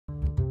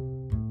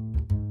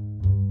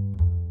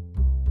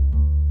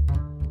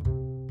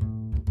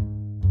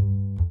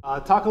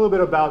Talk a little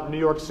bit about New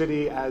York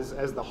City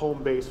as the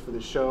home base for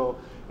the show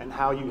and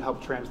how you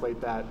help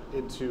translate that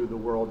into the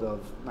world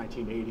of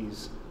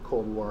 1980s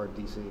Cold War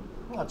DC.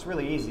 Well, it's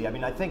really easy. I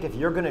mean, I think if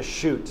you're going to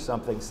shoot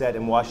something set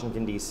in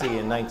Washington, D.C.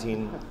 in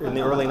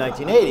the early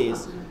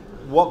 1980s,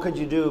 what could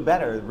you do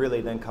better,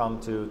 really, than come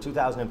to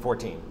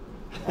 2014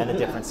 and a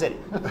different city?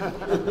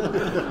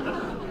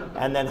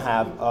 And then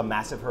have a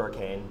massive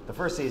hurricane the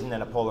first season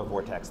and a polar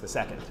vortex the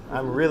second.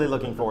 I'm really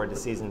looking forward to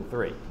season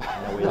 3.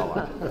 I know we all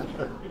are.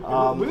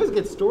 We always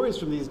get stories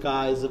from these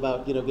guys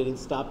about getting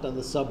stopped on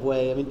the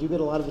subway. I mean, do you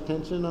get a lot of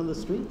attention on the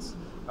streets?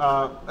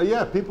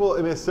 Yeah, people.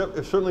 I mean, it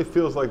certainly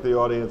feels like the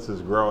audience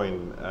is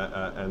growing,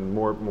 and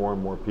more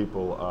and more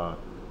people, are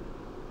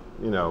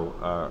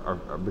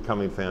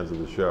becoming fans of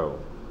the show.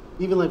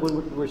 Even like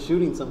when we're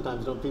shooting,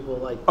 sometimes don't people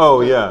like? Oh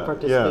yeah,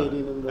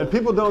 participating in the. And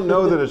people don't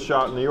know that it's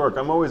shot in New York.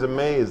 I'm always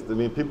amazed. I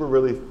mean, people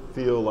really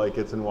feel like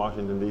it's in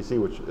Washington D.C.,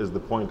 which is the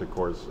point, of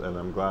course, and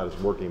I'm glad it's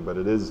working. But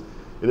it is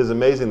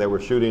amazing that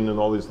we're shooting in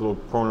all these little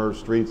corner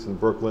streets in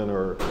Brooklyn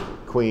or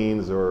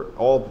Queens or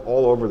all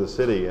over the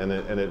city, and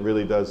it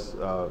really does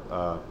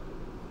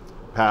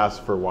pass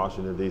for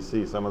Washington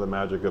D.C. Some of the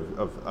magic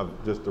of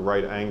just the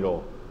right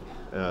angle,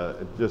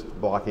 just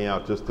blocking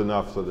out just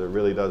enough so that it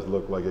really does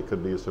look like it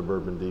could be a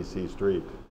suburban D.C. street.